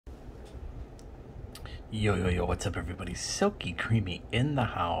Yo, what's up everybody? Silky Creamy in the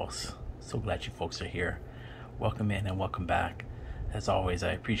house. So glad you folks are here. Welcome in and welcome back. As always,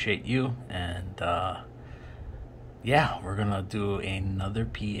 I appreciate you. And yeah, we're gonna do another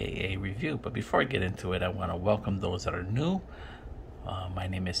PAA review. But before I get into it, I want to welcome those that are new. My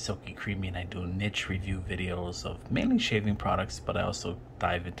name is Silky Creamy and I do niche review videos of mainly shaving products, but I also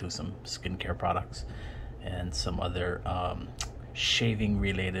dive into some skincare products and some other shaving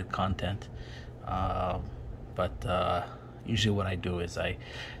related content. Usually what I do is I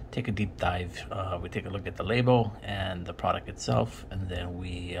take a deep dive. We take a look at the label and the product itself, and then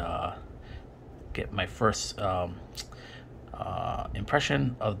we get my first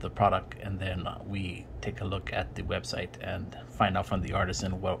impression of the product, and then we take a look at the website and find out from the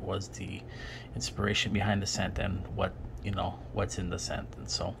artisan what was the inspiration behind the scent and what's in the scent. And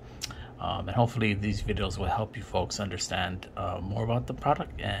so and hopefully these videos will help you folks understand more about the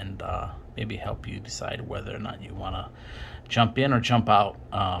product and maybe help you decide whether or not you want to jump in or jump out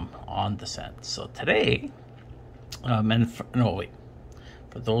on the scent. So today,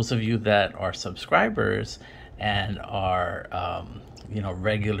 for those of you that are subscribers and are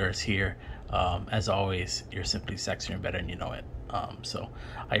regulars here, as always, you're simply sexier and better, and you know it. So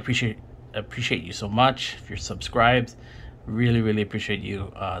I appreciate you so much. If you're subscribed, really appreciate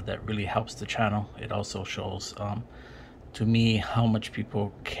you. That really helps the channel. It also shows to me how much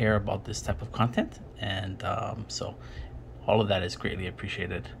people care about this type of content, and so all of that is greatly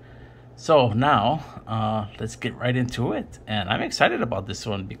appreciated. So now let's get right into it, and I'm excited about this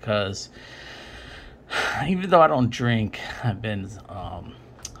one because even though I don't drink, I've been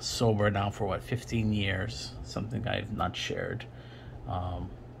sober now for 15 years, something I've not shared,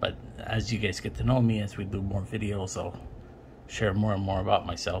 but as you guys get to know me, as we do more videos, I'll share more and more about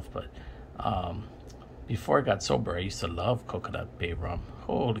myself. But before I got sober, I used to love Coconut Bay Rum.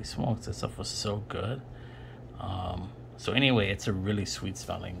 Holy smokes, that stuff was so good. So anyway, it's a really sweet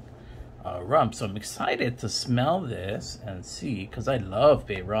smelling rum. So I'm excited to smell this and see, because I love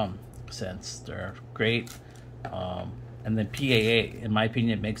Bay Rum scents. They're great. And then PAA, in my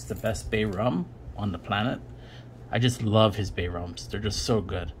opinion, makes the best Bay Rum on the planet. I just love his Bay Rums. They're just so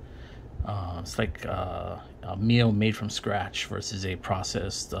good. It's like a meal made from scratch versus a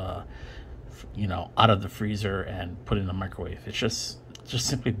processed, out of the freezer and put in the microwave. It's just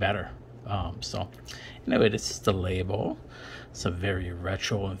simply better. So anyway, this is the label. It's a very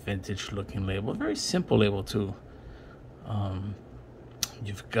retro and vintage looking label. Very simple label too.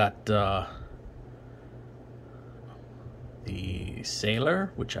 You've got the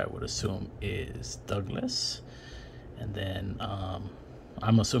Sailor, which I would assume is Douglas, and then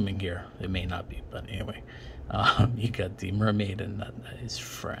I'm assuming here it may not be, but anyway, you got the Mermaid, and that is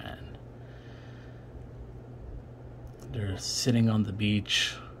Fran. They're sitting on the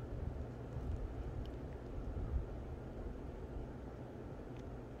beach.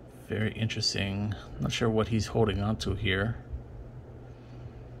 Very interesting. Not sure what he's holding on to here.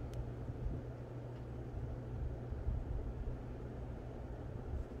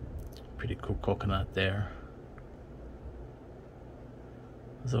 Pretty cool coconut there.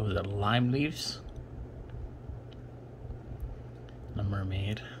 So was that lime leaves? A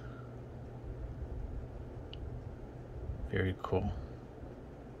mermaid. Very cool.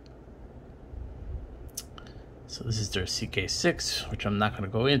 So this is their CK6, which I'm not going to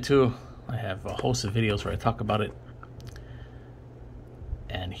go into. I have a host of videos where I talk about it.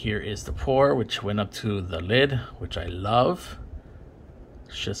 And here is the pour, which went up to the lid, which I love.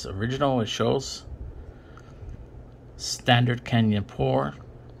 It's just original. It shows standard Canyon pour.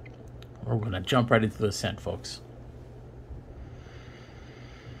 We're going to jump right into the scent, folks.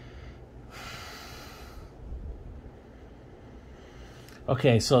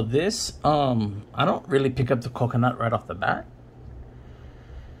 Okay, so this, I don't really pick up the coconut right off the bat.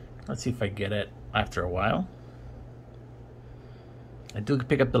 Let's see if I get it after a while. I do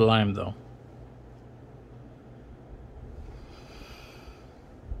pick up the lime though.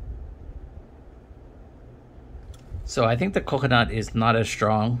 So I think the coconut is not as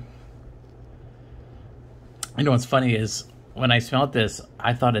strong. You know what's funny is when I smelled this,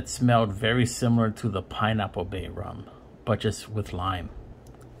 I thought it smelled very similar to the Pineapple Bay Rum, but just with lime.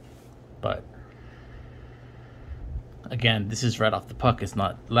 But again, this is right off the puck. It's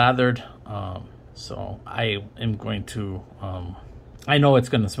not lathered, so I am going to. I know it's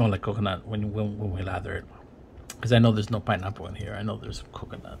going to smell like coconut when we lather it, because I know there's no pineapple in here. I know there's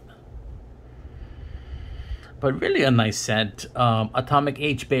coconut. But really a nice scent. Atomic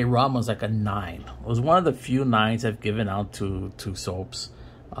H Bay Rum was like a 9. It was one of the few 9s I've given out to soaps.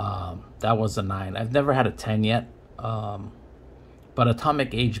 That was a 9. I've never had a 10 yet. But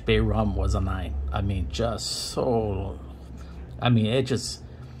Atomic Age Bay Rum was a 9. I mean, just so, I mean, it just,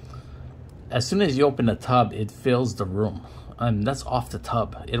 as soon as you open the tub, it fills the room. And that's off the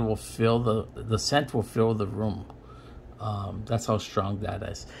tub. It will fill the scent will fill the room. That's how strong that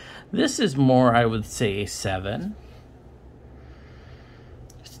is. This is more, I would say, a 7.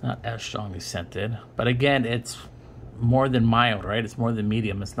 It's not as strongly scented, but again, it's more than mild, right? It's more than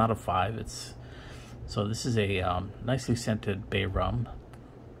medium. It's not a 5. It's so this is a nicely scented bay rum.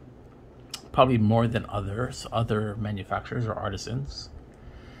 Probably more than other manufacturers or artisans.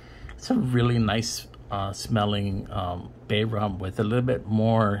 It's a really nice smelling bay rum with a little bit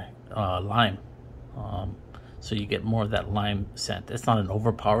more lime. So you get more of that lime scent. It's not an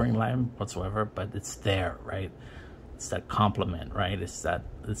overpowering lime whatsoever, but it's there, right? It's that complement, right? It's that,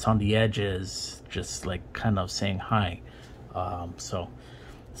 it's on the edges, just like kind of saying hi. So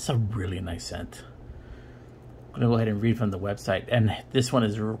it's a really nice scent. I'm gonna go ahead and read from the website, and this one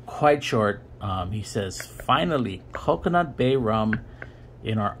is quite short. He says, finally, coconut bay rum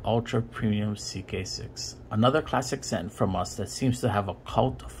in our ultra premium CK6. Another classic scent from us that seems to have a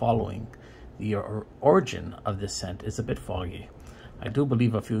cult following. The origin of this scent is a bit foggy. I do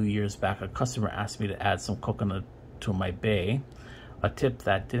believe a few years back a customer asked me to add some coconut to my bay, a tip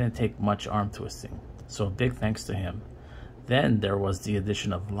that didn't take much arm twisting, so big thanks to him. Then there was the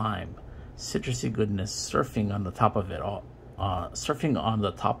addition of lime, citrusy goodness surfing on the top of it all.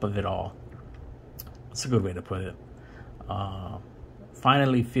 That's a good way to put it.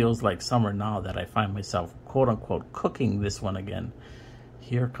 Finally feels like summer now that I find myself quote-unquote cooking this one again.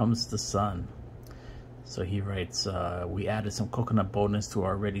 Here comes the sun. So he writes, we added some coconut bonus to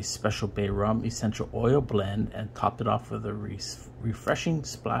our already special bay rum essential oil blend and topped it off with a refreshing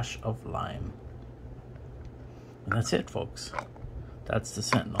splash of lime. And that's it, folks. That's the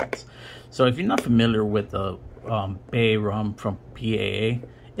scent notes. So if you're not familiar with the bay rum from PAA,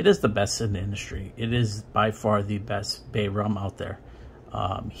 it is the best in the industry. It is by far the best bay rum out there.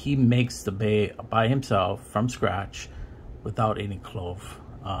 He makes the bay by himself from scratch without any clove.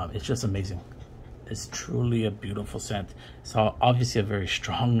 It's just amazing. It's truly a beautiful scent. It's obviously a very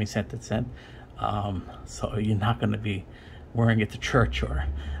strongly scented scent. So you're not going to be wearing it to church or,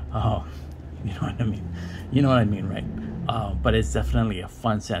 you know what I mean? You know what I mean, right? But it's definitely a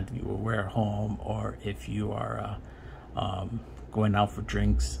fun scent you will wear at home, or if you are going out for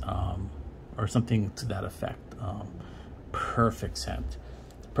drinks or something to that effect. Perfect scent.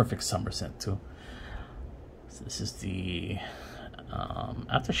 Perfect summer scent too. So this is the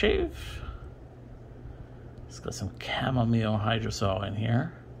aftershave. It's got some chamomile hydrosol in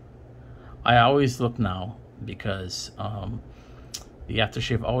here. I always look now because the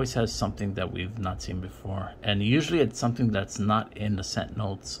aftershave always has something that we've not seen before, and usually it's something that's not in the scent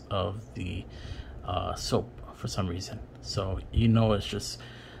notes of the soap for some reason. So you know, it's just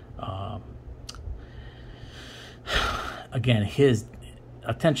again, his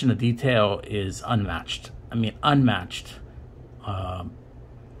attention to detail is unmatched. I mean, unmatched.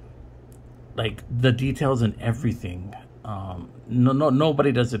 Like the details and everything.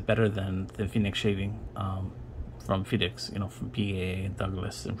 Nobody does it better than Phoenix Shaving from Phoenix, you know, from PA,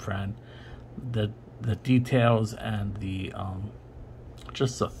 Douglas, and Fran. The details and the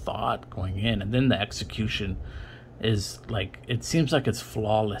just the thought going in, and then the execution is like, it seems like it's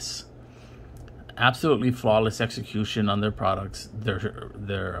flawless. Absolutely flawless execution on their products.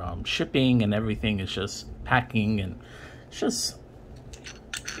 Their shipping and everything is just packing, and it's just,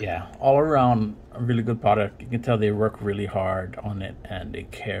 yeah, all around a really good product. You can tell they work really hard on it and they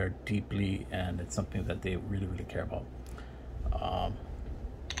care deeply, and it's something that they really care about.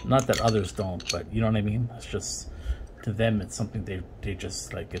 Not that others don't, but you know what I mean? It's just, to them, it's something they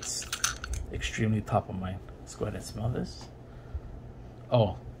just like, it's extremely top of mind. Let's go ahead and smell this.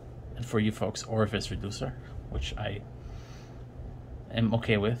 Oh, and for you folks, orifice reducer, which I am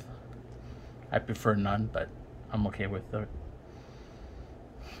okay with. I prefer none, but I'm okay with it.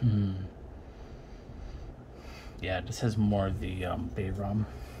 Yeah, this has more of the bay rum.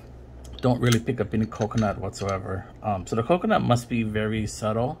 Don't really pick up any coconut whatsoever. So the coconut must be very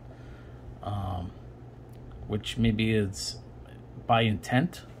subtle, which maybe is by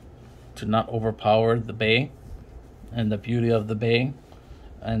intent to not overpower the bay and the beauty of the bay.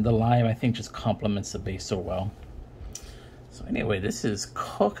 And the lime, I think, just complements the bay so well. So anyway, this is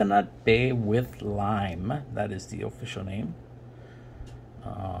Coconut Bay with Lime. That is the official name.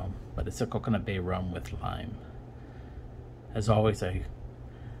 But it's a Coconut Bay rum with lime. As always, I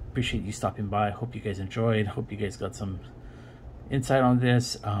appreciate you stopping by. Hope you guys enjoyed. Hope you guys got some insight on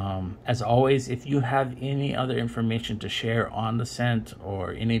this. As always, if you have any other information to share on the scent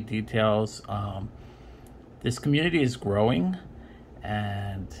or any details, this community is growing,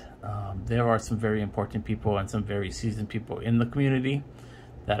 and there are some very important people and some very seasoned people in the community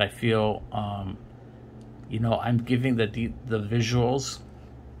that I feel, you know, I'm giving the visuals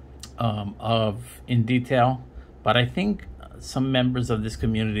of in detail, but I think some members of this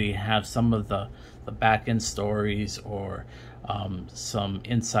community have some of the back end stories, or some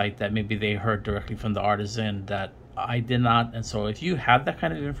insight that maybe they heard directly from the artisan that I did not. And so if you have that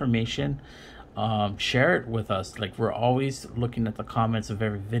kind of information, share it with us. Like, we're always looking at the comments of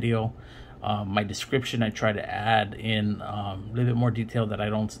every video. My description, I try to add in a little bit more detail that I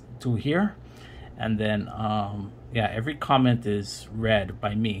don't do here. And then yeah, every comment is read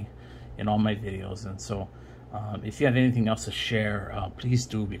by me in all my videos. And so if you have anything else to share, please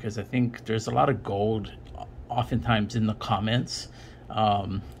do, because I think there's a lot of gold oftentimes in the comments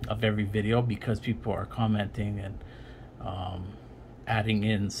of every video, because people are commenting and adding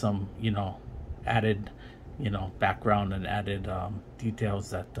in some, you know, added, you know, background and added details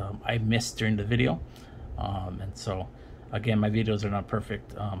that I missed during the video. And so again, my videos are not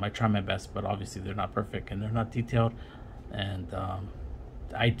perfect. I try my best, but obviously they're not perfect and they're not detailed. And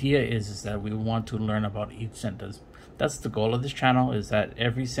the idea is that we want to learn about each scent. That's the goal of this channel, is that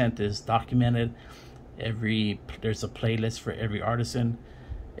every scent is documented. There's a playlist for every artisan.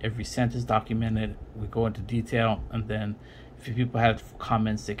 Every scent is documented. We go into detail, and then if people have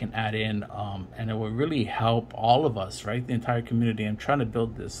comments, they can add in, and it will really help all of us, right? The entire community. I'm trying to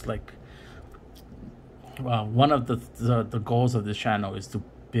build this, like, one of the goals of this channel is to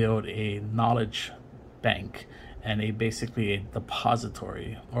build a knowledge bank and basically a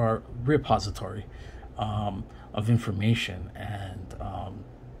depository or repository of information, and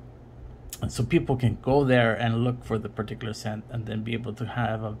so people can go there and look for the particular scent and then be able to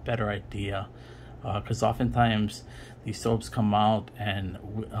have a better idea, because oftentimes these soaps come out and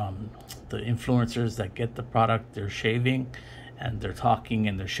the influencers that get the product, they're shaving and they're talking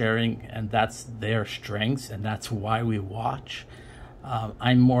and they're sharing, and that's their strengths, and that's why we watch.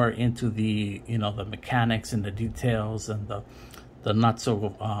 I'm more into the, you know, the mechanics and the details and the not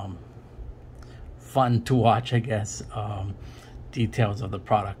so fun to watch, I guess, details of the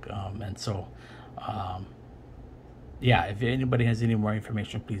product. And so yeah, if anybody has any more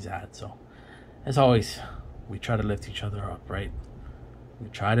information, please add. So as always, we try to lift each other up, right? We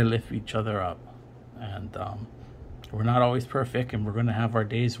try to lift each other up, and we're not always perfect, and we're going to have our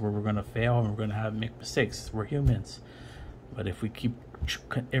days where we're going to fail and we're going to make mistakes. We're humans. But if we keep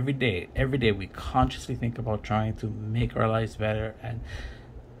every day we consciously think about trying to make our lives better and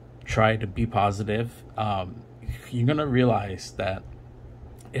try to be positive, you're gonna realize that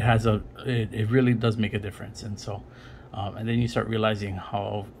it really does make a difference. And so and then you start realizing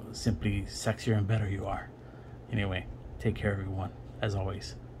how simply sexier and better you are. Anyway, take care, everyone. As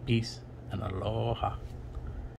always, peace and aloha.